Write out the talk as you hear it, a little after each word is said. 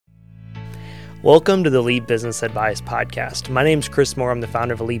Welcome to the Elite Business Advice Podcast. My name is Chris Moore. I'm the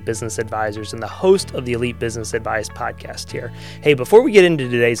founder of Elite Business Advisors and the host of the Elite Business Advice Podcast here. Hey, before we get into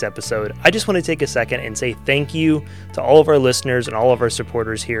today's episode, I just want to take a second and say thank you to all of our listeners and all of our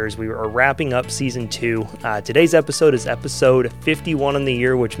supporters here as we are wrapping up Season 2. Today's episode is episode 51 in the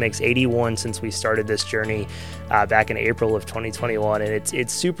year, which makes 81 since we started this journey back in April of 2021. And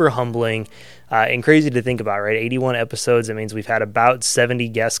it's super humbling and crazy to think about, right? 81 episodes. That means we've had about 70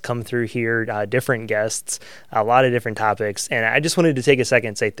 guests come through here, different guests, a lot of different topics. And I just wanted to take a second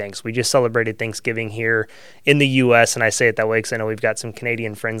and say thanks. We just celebrated Thanksgiving here in the U.S., and I say it that way because I know we've got some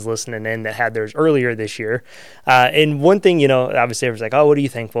Canadian friends listening in that had theirs earlier this year. And one thing, obviously everyone's like, oh, what are you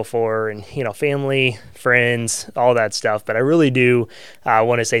thankful for? And, family, friends, all that stuff. But I really do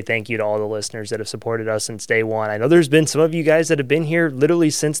want to say thank you to all the listeners that have supported us since day one. I know there's been some of you guys that have been here literally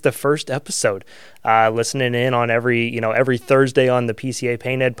since the first episode, listening in on every Thursday on the PCA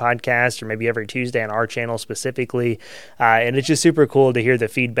Painted podcast, or maybe every Tuesday on our channel specifically. And it's just super cool to hear the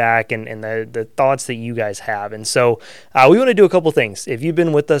feedback and the thoughts that you guys have. And so we want to do a couple things. If you've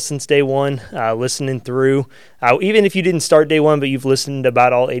been with us since day one, listening through, even if you didn't start day one, but you've listened to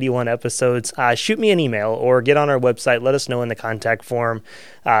about all 81 episodes, shoot me an email or get on our website. Let us know in the contact form.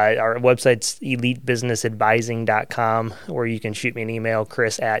 Our website's elitebusinessadvising.com, or you can shoot me an email,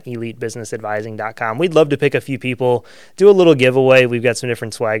 chris@elitebusinessadvising.com. We'd love to pick a few people, do a little giveaway. We've got some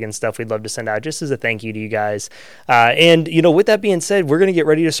different swag and stuff we'd love to send out just as a thank you to you guys. And with that being said, we're going to get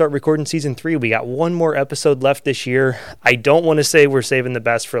ready to start recording Season 3. We got one more episode left this year. I don't want to say we're saving the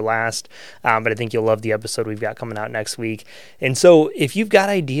best for last, but I think you'll love the episode we've got coming out next week. And so if you've got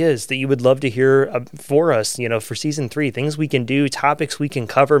ideas that you would love to hear for us, for Season 3, things we can do, topics we can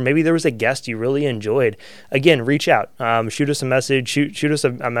cover, maybe there was a guest you really enjoyed, again, reach out, shoot us a message, shoot us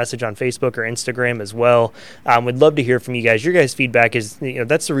a message on Facebook or Instagram as well. We'd love to hear from you guys. Your guys' feedback is,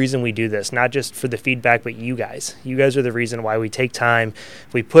 that's the reason we do this, not just for the feedback, but you guys. You guys are the reason why we take time.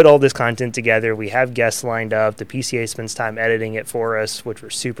 We put all this content together. We have guests lined up. The PCA spends time editing it for us, which we're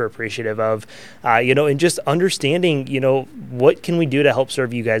super appreciative of, and just understanding, what can we do to help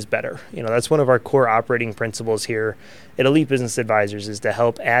serve you guys better? That's one of our core operating principles here at Elite Business Advisors, is to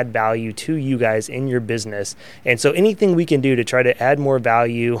help add value to you guys in your business. And so anything we can do to try to add more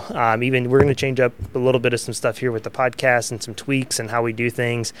value, even we're going to change up a little bit of some stuff here with the podcast and some tweaks and how we do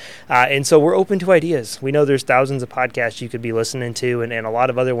things. And so we're open to ideas. We know there's thousands of podcasts you could be listening to and a lot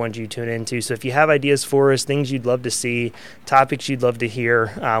of other ones you tune into. So if you have ideas for us, things you'd love to see, topics you'd love to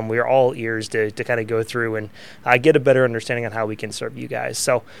hear, we're all ears to kind of go through and get a better understanding on how we can serve you guys.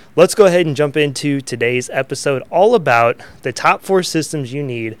 So let's go ahead and jump into today's episode, all about the top 4 systems you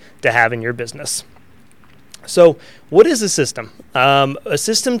need to have in your business. So what is a system? A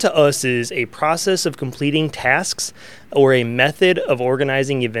system to us is a process of completing tasks or a method of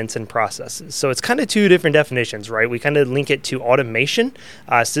organizing events and processes. So it's kind of two different definitions, right? We kind of link it to automation.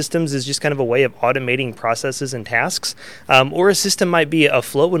 Systems is just kind of a way of automating processes and tasks. Or a system might be a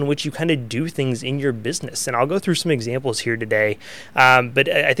flow in which you kind of do things in your business. And I'll go through some examples here today. But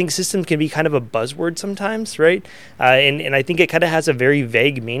I think system can be kind of a buzzword sometimes, right? And I think it kind of has a very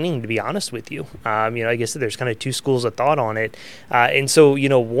vague meaning, to be honest with you. I guess there's kind of two schools of thought on it. And so,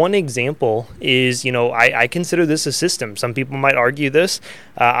 one example is, I consider this a system. Some people might argue this.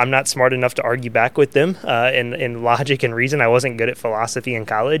 I'm not smart enough to argue back with them in logic and reason. I wasn't good at philosophy in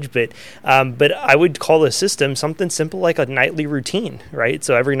college, but I would call a system something simple like a nightly routine, right?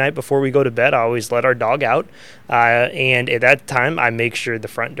 So every night before we go to bed, I always let our dog out. And at that time, I make sure the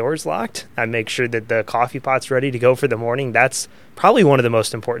front door is locked. I make sure that the coffee pot's ready to go for the morning. That's probably one of the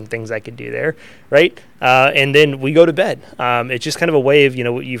most important things I could do there, right? And then we go to bed. It's just kind of a way of,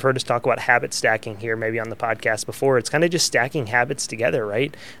 you've heard us talk about habit stacking here, maybe on the podcast before. It's kind of just stacking habits together,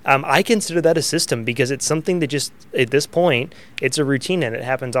 right? I consider that a system because it's something that just, at this point, it's a routine and it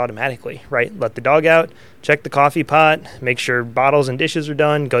happens automatically, right? Let the dog out, check the coffee pot, make sure bottles and dishes are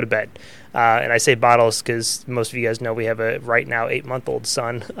done, go to bed. And I say bottles because most of you guys know we have a right now 8-month-old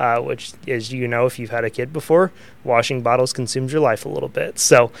son, which, as you know, if you've had a kid before, washing bottles consumes your life a little bit.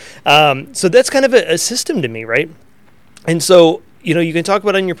 So that's kind of a system to me, right? And so, you can talk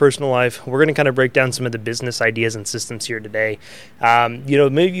about it in your personal life. We're going to kind of break down some of the business ideas and systems here today. Many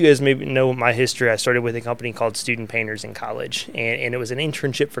of you guys maybe know my history. I started with a company called Student Painters in college, and it was an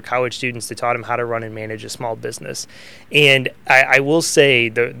internship for college students that taught them how to run and manage a small business. And I will say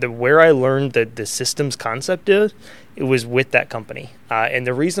the where I learned the systems concept is, it was with that company. And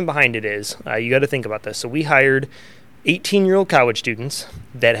the reason behind it is, you got to think about this. So we hired 18-year-old college students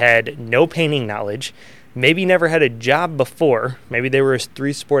that had no painting knowledge, maybe never had a job before. Maybe they were a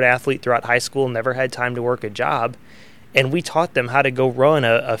 3-sport athlete throughout high school, never had time to work a job. And we taught them how to go run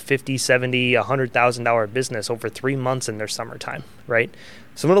a $50, $70, $100,000 business over 3 months in their summertime, right?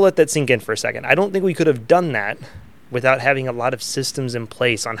 So I'm going to let that sink in for a second. I don't think we could have done that without having a lot of systems in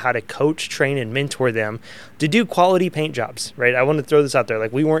place on how to coach, train, and mentor them to do quality paint jobs, right? I want to throw this out there.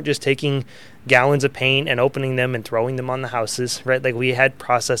 Like, we weren't just taking gallons of paint and opening them and throwing them on the houses, right? Like, we had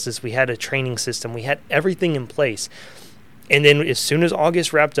processes, we had a training system, we had everything in place. And then as soon as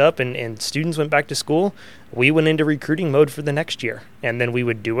August wrapped up and students went back to school, we went into recruiting mode for the next year. And then we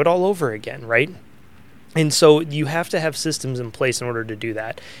would do it all over again, right? And so you have to have systems in place in order to do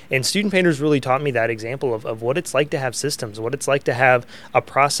that. And Student Painters really taught me that example of what it's like to have systems, what it's like to have a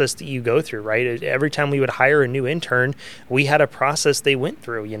process that you go through, right? Every time we would hire a new intern, we had a process they went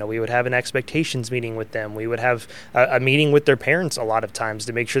through. You know, we would have an expectations meeting with them. We would have a meeting with their parents a lot of times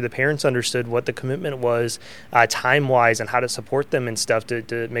to make sure the parents understood what the commitment was time-wise and how to support them and stuff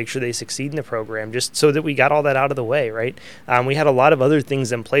to make sure they succeed in the program, just so that we got all that out of the way, right? We had a lot of other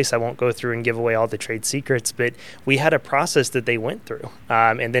things in place. I won't go through and give away all the trade secrets, but we had a process that they went through.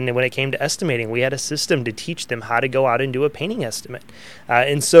 And then when it came to estimating, we had a system to teach them how to go out and do a painting estimate.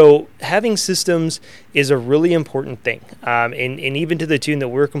 And so having systems is a really important thing. And even to the tune that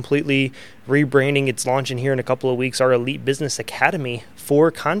we're completely rebranding, it's launching here in a couple of weeks, our Elite Business Academy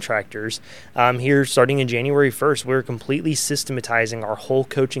for contractors. Here starting in January 1st, we're completely systematizing our whole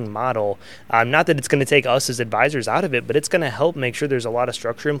coaching model. Not that it's going to take us as advisors out of it, but it's going to help make sure there's a lot of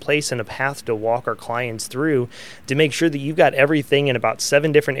structure in place and a path to walk our clients through to make sure that you've got everything in about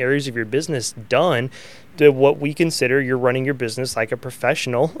 7 different areas of your business done to what we consider you're running your business like a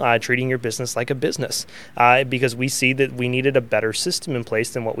professional, treating your business like a business, because we see that we needed a better system in place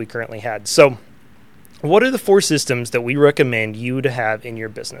than what we currently had. So what are the 4 systems that we recommend you to have in your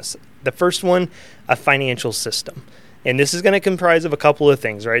business? The first one, a financial system. And this is going to comprise of a couple of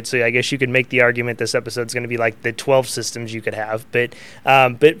things, right? So I guess you could make the argument this episode is going to be like the 12 systems you could have. But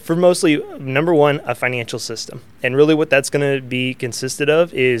for mostly, number one, a financial system. And really what that's going to be consisted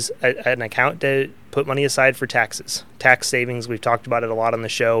of is an account to put money aside for taxes. Tax savings, we've talked about it a lot on the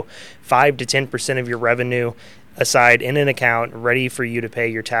show. 5 to 10% of your revenue aside in an account ready for you to pay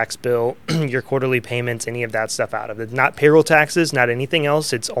your tax bill, your quarterly payments, any of that stuff out of it. Not payroll taxes, not anything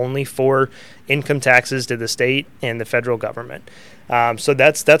else. It's only for income taxes to the state and the federal government. So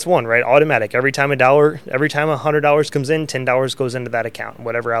that's one, right? Automatic. Every time $100 comes in, $10 goes into that account.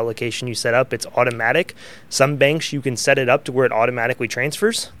 Whatever allocation you set up, it's automatic. Some banks you can set it up to where it automatically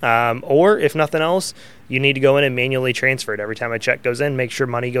transfers. Or if nothing else, you need to go in and manually transfer it. Every time a check goes in, make sure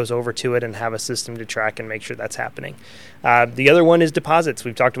money goes over to it and have a system to track and make sure that's happening. The other one is deposits.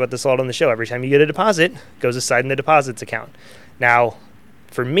 We've talked about this a lot on the show. Every time you get a deposit, it goes aside in the deposits account. Now,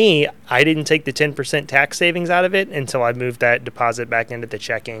 for me, I didn't take the 10% tax savings out of it until I moved that deposit back into the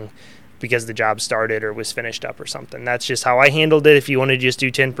checking because the job started or was finished up or something. That's just how I handled it. If you want to just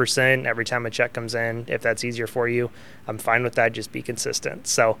do 10% every time a check comes in, if that's easier for you, I'm fine with that. Just be consistent.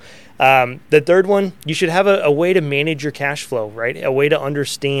 So the third one, you should have a way to manage your cash flow, right? A way to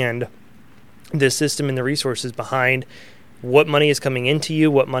understand the system and the resources behind what money is coming into you,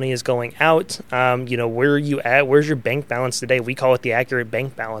 what money is going out, where are you at, where's your bank balance today? We call it the accurate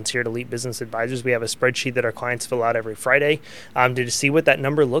bank balance here at Elite Business Advisors. We have a spreadsheet that our clients fill out every Friday to see what that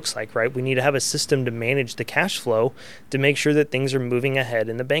number looks like, right? We need to have a system to manage the cash flow to make sure that things are moving ahead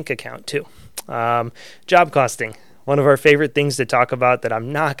in the bank account too. Job costing. One of our favorite things to talk about that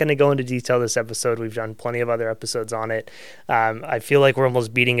I'm not going to go into detail this episode. We've done plenty of other episodes on it. I feel like we're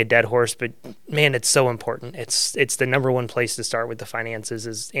almost beating a dead horse, but man, it's so important. It's the number one place to start with the finances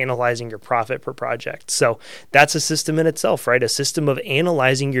is analyzing your profit per project. So that's a system in itself, right? A system of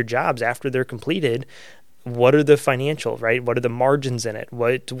analyzing your jobs after they're completed. What are the financial, right? What are the margins in it?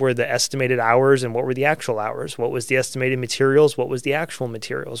 What were the estimated hours and what were the actual hours? What was the estimated materials? What was the actual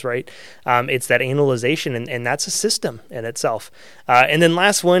materials, right? It's that analyzation, and that's a system in itself. And then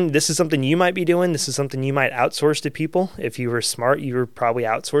last one, this is something you might be doing. This is something you might outsource to people. If you were smart, you were probably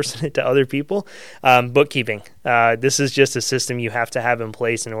outsourcing it to other people. Bookkeeping. This is just a system you have to have in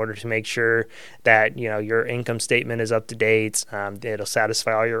place in order to make sure that your income statement is up to date. It'll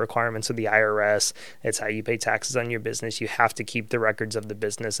satisfy all your requirements of the IRS. It's how you pay taxes on your business. You have to keep the records of the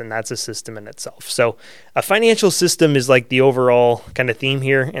business, and that's a system in itself. So a financial system is like the overall kind of theme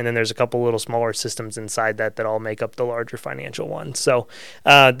here, and then there's a couple little smaller systems inside that all make up the larger financial one. So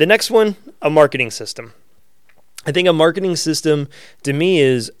the next one, a marketing system. I think a marketing system to me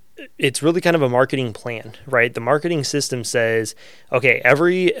is it's really kind of a marketing plan, right? The marketing system says, okay,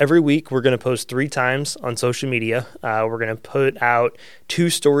 every week we're going to post 3 times on social media. We're going to put out 2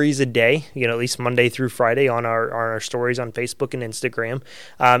 stories a day, at least Monday through Friday on our stories on Facebook and Instagram.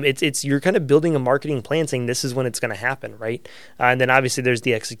 It's you're kind of building a marketing plan saying this is when it's going to happen, right? And then obviously there's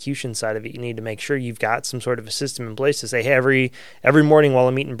the execution side of it. You need to make sure you've got some sort of a system in place to say, hey, every morning while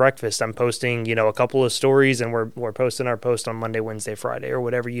I'm eating breakfast, I'm posting, a couple of stories, and we're posting our post on Monday, Wednesday, Friday, or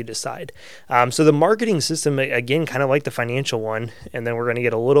whatever you decide. So the marketing system, again, kind of like the financial one, and then we're going to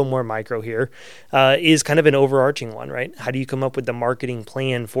get a little more micro here, is kind of an overarching one, right? How do you come up with the marketing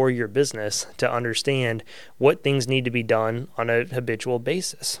plan for your business to understand what things need to be done on a habitual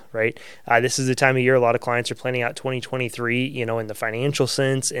basis, right? This is the time of year a lot of clients are planning out 2023, in the financial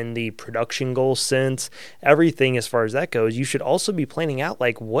sense, in the production goal sense, everything as far as that goes. You should also be planning out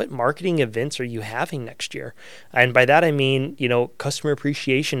like what marketing events are you having next year? And by that I mean, customer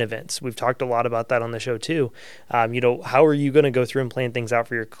appreciation events. We've talked a lot about that on the show too. How are you going to go through and plan things out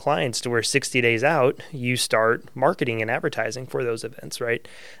for your clients to where 60 days out you start marketing and advertising for those events, right?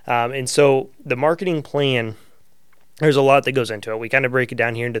 And so the marketing plan, there's a lot that goes into it. We kind of break it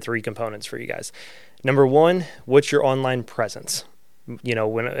down here into 3 components for you guys. Number 1, what's your online presence?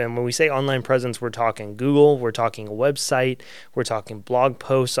 When we say online presence, we're talking Google, we're talking a website, we're talking blog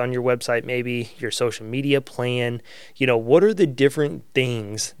posts on your website, maybe your social media plan. What are the different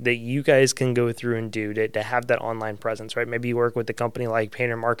things that you guys can go through and do to have that online presence, right? Maybe you work with a company like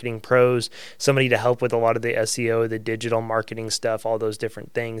Painter Marketing Pros, somebody to help with a lot of the SEO, the digital marketing stuff, all those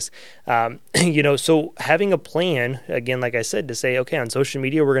different things. So having a plan, again, like I said, to say, okay, on social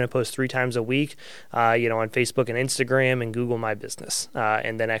media, we're going to post 3 times a week, on Facebook and Instagram and Google My Business.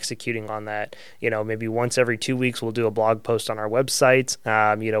 And then executing on that, maybe once every 2 weeks, we'll do a blog post on our website.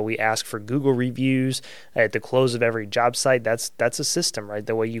 We ask for Google reviews at the close of every job site. That's a system, right?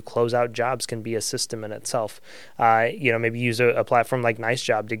 The way you close out jobs can be a system in itself. Maybe use a platform like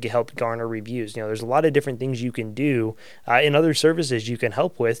NiceJob to help garner reviews. There's a lot of different things you can do in other services you can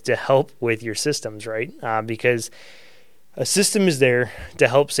help with to help with your systems, right? Because a system is there to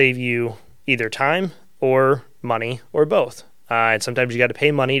help save you either time or money or both. And sometimes you got to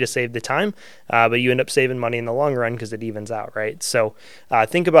pay money to save the time, but you end up saving money in the long run because it evens out, right? So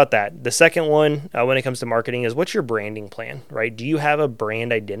think about that. The second one, when it comes to marketing, is what's your branding plan, right? Do you have a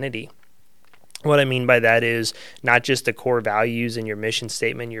brand identity? What I mean by that is not just the core values and your mission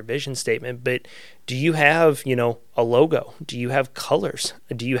statement, your vision statement, but do you have, a logo? Do you have colors?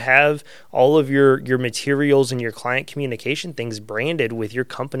 Do you have all of your materials and your client communication things branded with your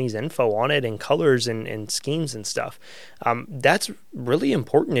company's info on it and colors and schemes and stuff? That's really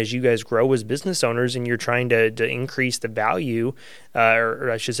important as you guys grow as business owners and you're trying to increase the value,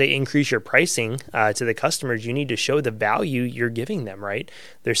 or I should say increase your pricing to the customers. You need to show the value you're giving them, right?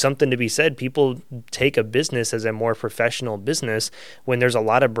 There's something to be said. People take a business as a more professional business when there's a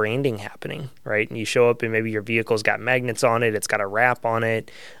lot of branding happening, right? And you show up and maybe your vehicle's got magnets on it, it's got a wrap on it,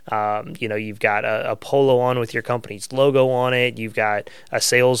 you've got a polo on with your company's logo on it, you've got a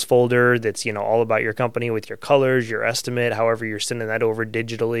sales folder that's all about your company with your colors, your estimate, however you're sending that over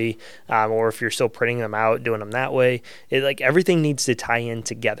digitally, or if you're still printing them out, doing them that way. Everything needs to tie in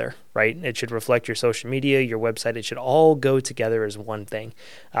together, right? It should reflect your social media, your website. It should all go together as one thing.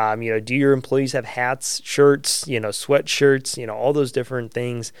 Do your employees have hats, shirts, sweatshirts, all those different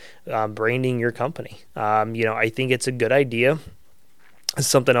things, branding your company. I think it's a good idea.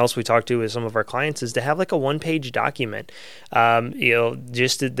 Something else we talked to with some of our clients is to have like a 1-page document,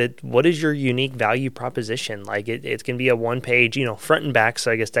 just that what is your unique value proposition? Like it can be a 1-page, front and back.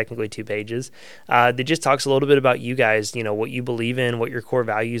 So I guess technically 2 pages, that just talks a little bit about you guys, what you believe in, what your core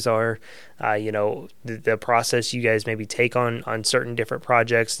values are, the process you guys maybe take on certain different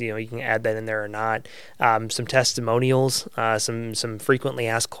projects. You can add that in there or not. Some testimonials, some frequently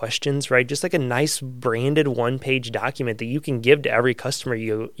asked questions, right? Just like a nice branded 1-page document that you can give to every customer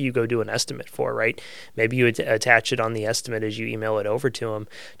you go do an estimate for, right? Maybe you attach it on the estimate as you email it over to them.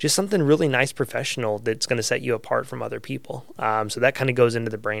 Just something really nice, professional that's going to set you apart from other people. So that kind of goes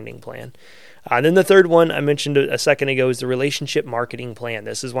into the branding plan. Then the third one I mentioned a second ago is the relationship marketing plan.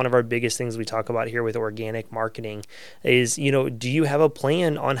 This is one of our biggest things we talk about here with organic marketing is, do you have a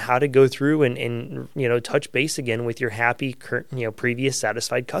plan on how to go through and touch base again with your happy, previous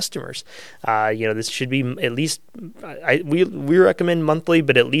satisfied customers? This should be at least, we recommend monthly,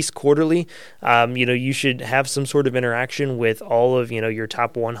 but at least quarterly, you should have some sort of interaction with all of, your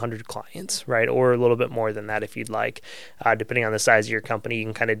top 100 clients, right? Or a little bit more than that if you'd like, depending on the size of your company. You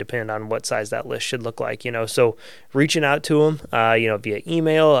can kind of depend on what size that list should look like, so reaching out to them, via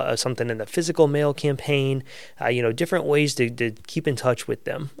email, something in the physical mail campaign, different ways to keep in touch with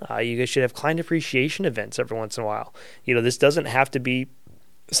them. You guys should have client appreciation events every once in a while. This doesn't have to be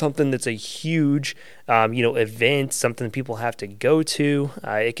something that's a huge, event, something people have to go to.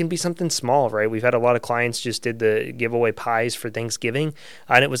 It can be something small, right? We've had a lot of clients just did the giveaway pies for Thanksgiving,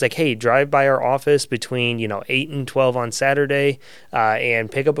 and it was like, hey, drive by our office between, 8 and 12 on Saturday,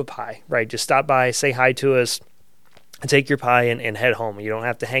 and pick up a pie, right? Just stop by, say hi to us, take your pie and head home. You don't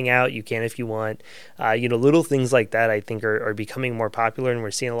have to hang out. You can if you want. Little things like that I think are becoming more popular, and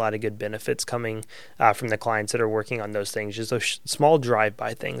we're seeing a lot of good benefits coming from the clients that are working on those things. Just those small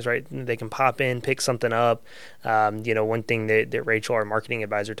drive-by things, right? They can pop in, pick something up. One thing that Rachel, our marketing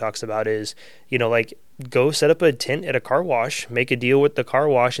advisor, talks about is, go set up a tent at a car wash, make a deal with the car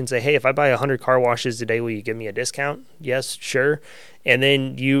wash and say, hey, if I buy 100 car washes today, will you give me a discount? Yes, sure. And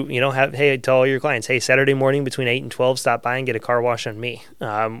then tell all your clients, hey, Saturday morning between 8 and 12, stop by and get a car wash on me.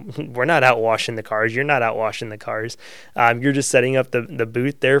 We're not out washing the cars. You're not out washing the cars. You're just setting up the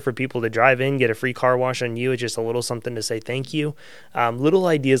booth there for people to drive in, get a free car wash on you. It's just a little something to say thank you. Little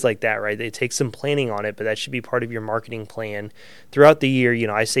ideas like that, right? They take some planning on it, but that should be part of your marketing plan throughout the year.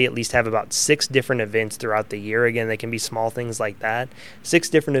 I say at least have about 6 different events throughout the year. Again, they can be small things like that. 6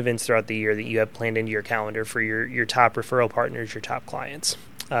 different events throughout the year that you have planned into your calendar for your top referral partners, your top clients.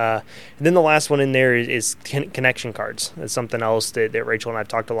 And then the last one in there is connection cards. That's something else that Rachel and I've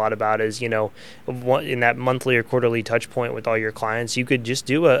talked a lot about is, in that monthly or quarterly touch point with all your clients, you could just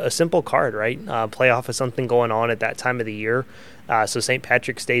do a simple card, right? Play off of something going on at that time of the year. So St.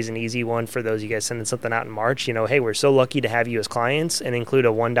 Patrick's Day is an easy one for those of you guys sending something out in March. Hey, we're so lucky to have you as clients, and include a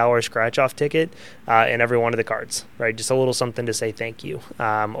 $1 scratch-off ticket in every one of the cards, right? Just a little something to say thank you.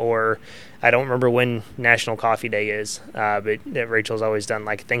 Or I don't remember when National Coffee Day is, but Rachel's always done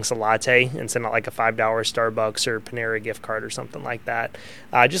like thanks a latte and send out like a $5 Starbucks or Panera gift card or something like that.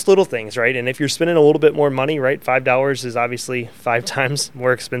 Just little things, right? And if you're spending a little bit more money, right, $5 is obviously 5 times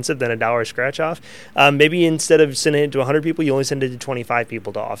more expensive than a $1 scratch-off. Maybe instead of sending it to 100 people, you only send it to 25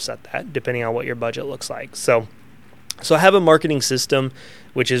 people to offset that, depending on what your budget looks like. So have a marketing system,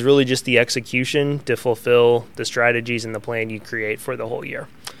 which is really just the execution to fulfill the strategies and the plan you create for the whole year.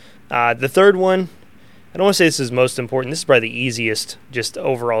 The third one, I don't want to say this is most important. This is probably the easiest just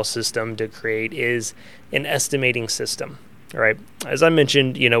overall system to create, is an estimating system. All right. As I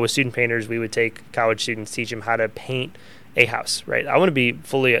mentioned, with student painters, we would take college students, teach them how to paint a house, right? I want to be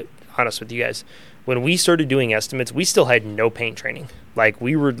fully honest with you guys. When we started doing estimates, we still had no paint training. Like,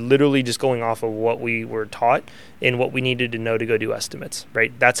 we were literally just going off of what we were taught and what we needed to know to go do estimates,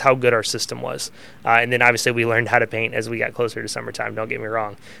 right? That's how good our system was. And then obviously we learned how to paint as we got closer to summertime, don't get me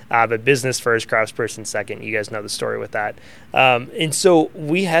wrong. But business first, craftsperson second. You guys know the story with that. And so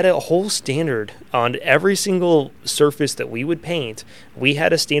we had a whole standard on every single surface that we would paint. We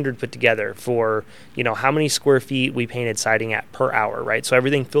had a standard put together for, how many square feet we painted siding at per hour, right? So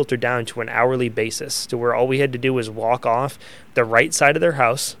everything filtered down to an hourly basis, to where all we had to do was walk off the right side of their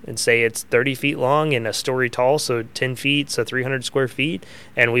house and say it's 30 feet long and a story tall, so 10 feet, so 300 square feet,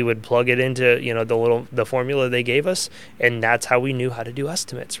 and we would plug it into the formula they gave us, and that's how we knew how to do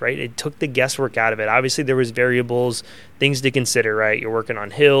estimates, right? It took the guesswork out of it. Obviously there was variables, things to consider, right? You're working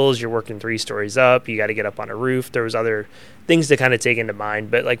on hills, you're working 3 stories up, you got to get up on a roof. There was other things to kind of take into mind,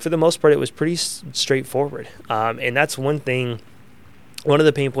 but like for the most part it was pretty straightforward. And that's one of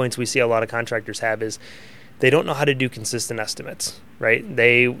the pain points we see a lot of contractors have is they don't know how to do consistent estimates, right?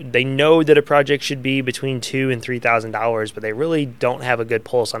 They know that a project should be between $2,000 and $3,000, but they really don't have a good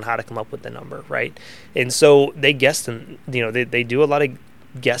pulse on how to come up with the number, right? And so they guess them. They do a lot of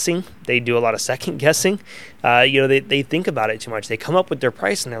guessing. They do a lot of second guessing. They think about it too much. They come up with their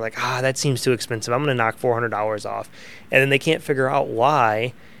price and they're like, that seems too expensive. I'm going to knock $400 off, and then they can't figure out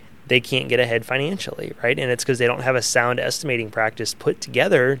why they can't get ahead financially, right? And it's because they don't have a sound estimating practice put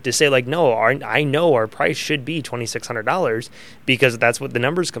together to say like, no, I know our price should be $2,600 because that's what the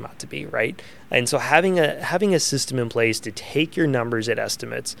numbers come out to be, right? And so having a system in place to take your numbers at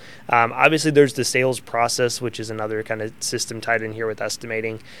estimates. Obviously, there's the sales process, which is another kind of system tied in here with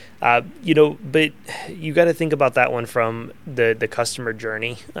estimating. But you got to think about that one from the customer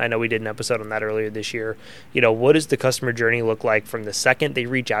journey. I know we did an episode on that earlier this year. What does the customer journey look like from the second they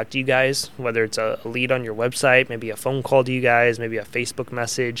reach out to you guys, whether it's a lead on your website, maybe a phone call to you guys, maybe a Facebook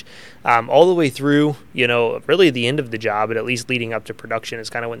message, all the way through, really the end of the job, but at least leading up to production is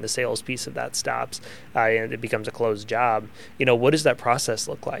kind of when the sales piece of that stops and it becomes a closed job. What does that process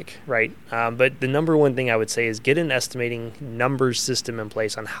look like, right? But the number one thing I would say is get an estimating numbers system in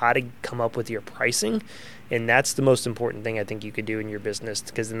place on how to come up with your pricing. And that's the most important thing I think you could do in your business,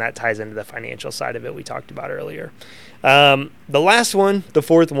 because then that ties into the financial side of it we talked about earlier. The last one, the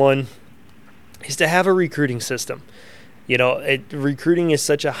fourth one, is to have a recruiting system. Recruiting is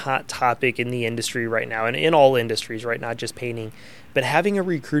such a hot topic in the industry right now, and in all industries, right? Not just painting, but having a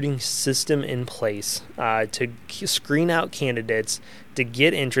recruiting system in place to screen out candidates, to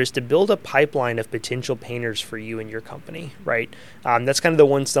get interest, to build a pipeline of potential painters for you and your company, right? That's kind of the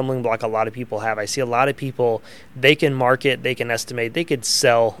one stumbling block a lot of people have. I see a lot of people, they can market, they can estimate, they could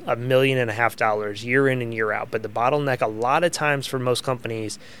sell $1.5 million year in and year out. But the bottleneck a lot of times for most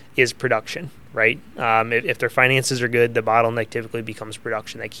companies is production, right? If their finances are good, the bottleneck typically becomes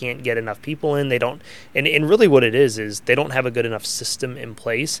production. They can't get enough people in. They don't, and really what it is they don't have a good enough system in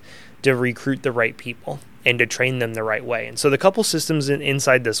place to recruit the right people and to train them the right way. And so the couple systems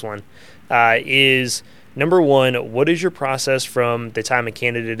inside this one is, number one, what is your process from the time a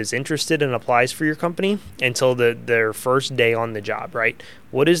candidate is interested and applies for your company until their first day on the job, right?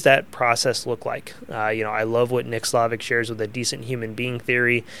 What does that process look like? I love what Nick Slavik shares with a decent human being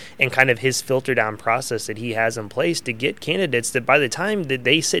theory and kind of his filter down process that he has in place to get candidates that by the time that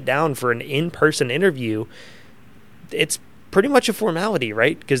they sit down for an in-person interview, it's pretty much a formality,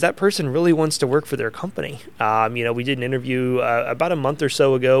 right? Because that person really wants to work for their company. We did an interview about a month or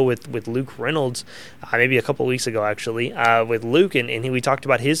so ago with Luke Reynolds, maybe a couple of weeks ago actually, with Luke, and we talked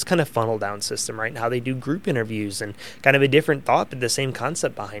about his kind of funnel down system, right? And how they do group interviews and kind of a different thought, but the same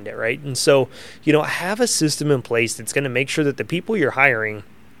concept behind it, right? And so, have a system in place that's going to make sure that the people you're hiring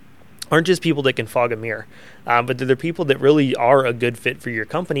aren't just people that can fog a mirror, but they're people that really are a good fit for your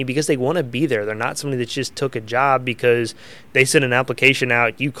company because they want to be there. They're not somebody that just took a job because they sent an application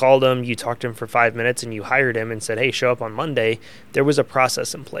out, you called them, you talked to them for 5 minutes, and you hired him and said, hey, show up on Monday. There was a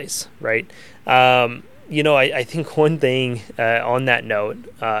process in place, right? I think one thing on that note,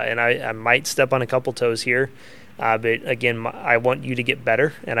 and I might step on a couple toes here, but again, I want you to get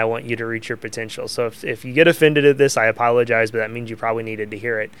better and I want you to reach your potential. So if you get offended at this, I apologize, but that means you probably needed to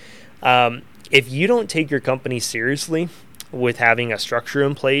hear it. If you don't take your company seriously with having a structure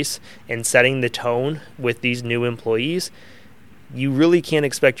in place and setting the tone with these new employees, you really can't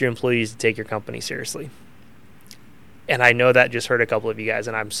expect your employees to take your company seriously. And I know that just hurt a couple of you guys,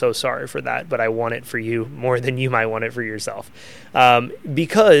 and I'm so sorry for that, but I want it for you more than you might want it for yourself.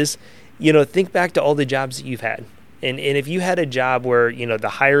 Because, think back to all the jobs that you've had. And if you had a job where, the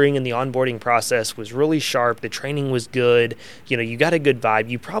hiring and the onboarding process was really sharp, the training was good, you got a good vibe,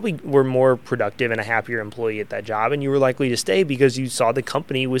 you probably were more productive and a happier employee at that job, and you were likely to stay because you saw the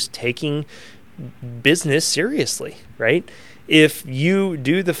company was taking business seriously, right? If you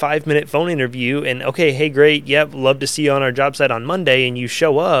do the 5-minute phone interview and, okay, hey, great, yep, love to see you on our job site on Monday, and you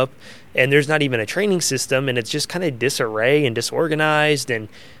show up and there's not even a training system and it's just kind of disarray and disorganized, and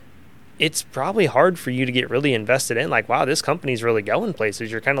it's probably hard for you to get really invested in, like, wow, this company's really going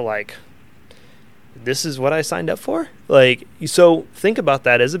places. You're kind of like, this is what I signed up for? So think about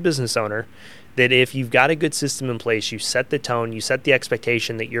that as a business owner, that if you've got a good system in place, you set the tone, you set the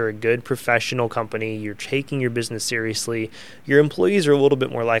expectation that you're a good professional company, you're taking your business seriously, your employees are a little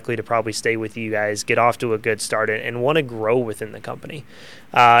bit more likely to probably stay with you guys, get off to a good start, and want to grow within the company.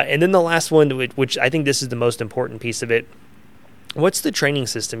 And then the last one, which I think this is the most important piece of it, what's the training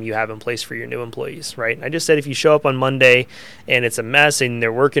system you have in place for your new employees, right? I just said if you show up on Monday and it's a mess and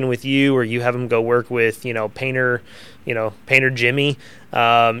they're working with you, or you have them go work with, painter Jimmy,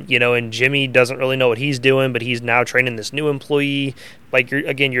 and Jimmy doesn't really know what he's doing, but he's now training this new employee.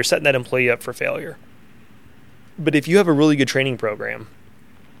 You're setting that employee up for failure. But if you have a really good training program,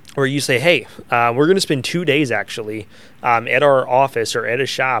 where you say, hey, we're going to spend 2 days actually at our office or at a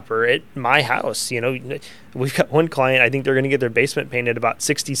shop or at my house. We've got one client, I think they're going to get their basement painted about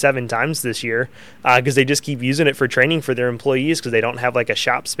 67 times this year because they just keep using it for training for their employees because they don't have a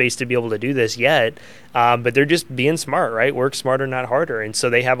shop space to be able to do this yet. But they're just being smart, right? Work smarter, not harder. And so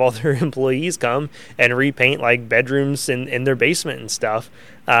they have all their employees come and repaint bedrooms in their basement and stuff.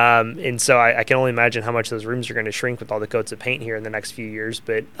 And so I can only imagine how much those rooms are going to shrink with all the coats of paint here in the next few years.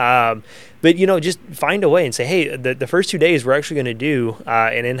 But just find a way and say, hey, the first 2 days we're actually going to do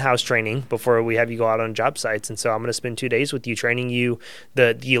an in-house training before we have you go out on job websites. And so I'm going to spend 2 days with you training you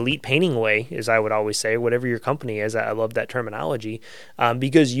the elite painting way, as I would always say, whatever your company is. I love that terminology,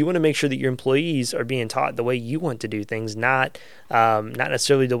 because you want to make sure that your employees are being taught the way you want to do things, not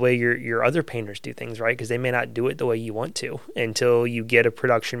necessarily the way your other painters do things, right? Because they may not do it the way you want to until you get a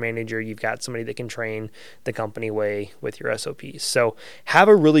production manager. You've got somebody that can train the company way with your SOPs. So have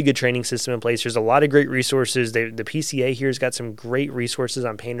a really good training system in place. There's a lot of great resources. The PCA here has got some great resources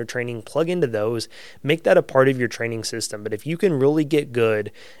on painter training. Plug into those. Make that a part of your training system. But if you can really get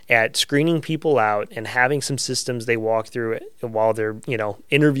good at screening people out and having some systems they walk through while they're,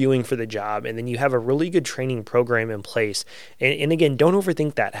 interviewing for the job, and then you have a really good training program in place. And again, don't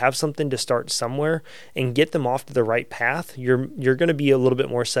overthink that. Have something to start somewhere and get them off to the right path. You're going to be a little bit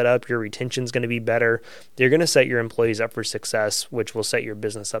more set up. Your retention's going to be better. You're going to set your employees up for success, which will set your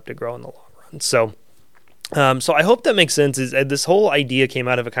business up to grow in the long run. So I hope that makes sense. This whole idea came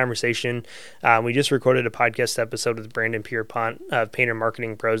out of a conversation. We just recorded a podcast episode with Brandon Pierpont of Painter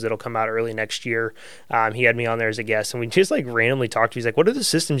Marketing Pros that'll come out early next year. He had me on there as a guest, and we just randomly talked. He's like, "What are the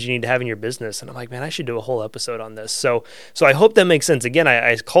systems you need to have in your business?" And I'm like, "Man, I should do a whole episode on this." So I hope that makes sense. Again,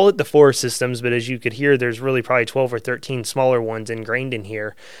 I call it the 4 systems, but as you could hear, there's really probably 12 or 13 smaller ones ingrained in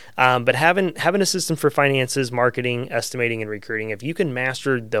here. But having a system for finances, marketing, estimating, and recruiting, if you can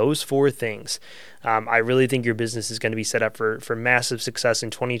master those 4 things, I really think your business is going to be set up for massive success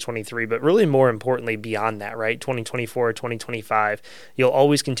in 2023, but really more importantly beyond that, right? 2024, 2025, you'll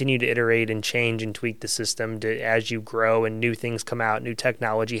always continue to iterate and change and tweak the system as you grow and new things come out, new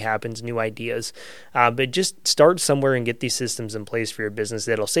technology happens, new ideas. But just start somewhere and get these systems in place for your business.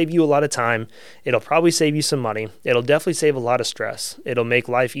 It'll save you a lot of time. It'll probably save you some money. It'll definitely save a lot of stress. It'll make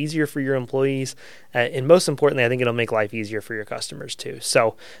life easier for your employees. And most importantly, I think it'll make life easier for your customers too.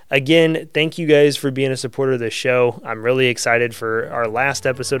 So again, thank you guys for being a supporter of this show. I'm really excited for our last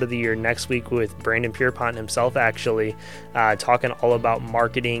episode of the year next week with Brandon Pierpont himself, actually, talking all about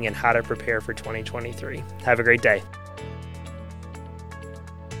marketing and how to prepare for 2023. Have a great day.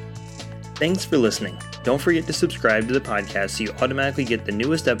 Thanks for listening. Don't forget to subscribe to the podcast so you automatically get the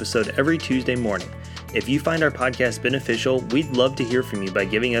newest episode every Tuesday morning. If you find our podcast beneficial, we'd love to hear from you by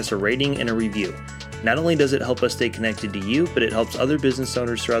giving us a rating and a review. Not only does it help us stay connected to you, but it helps other business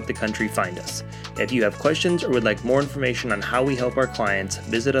owners throughout the country find us. If you have questions or would like more information on how we help our clients,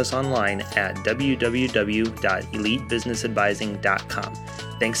 visit us online at www.elitebusinessadvising.com.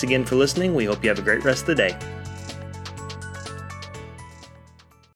 Thanks again for listening. We hope you have a great rest of the day.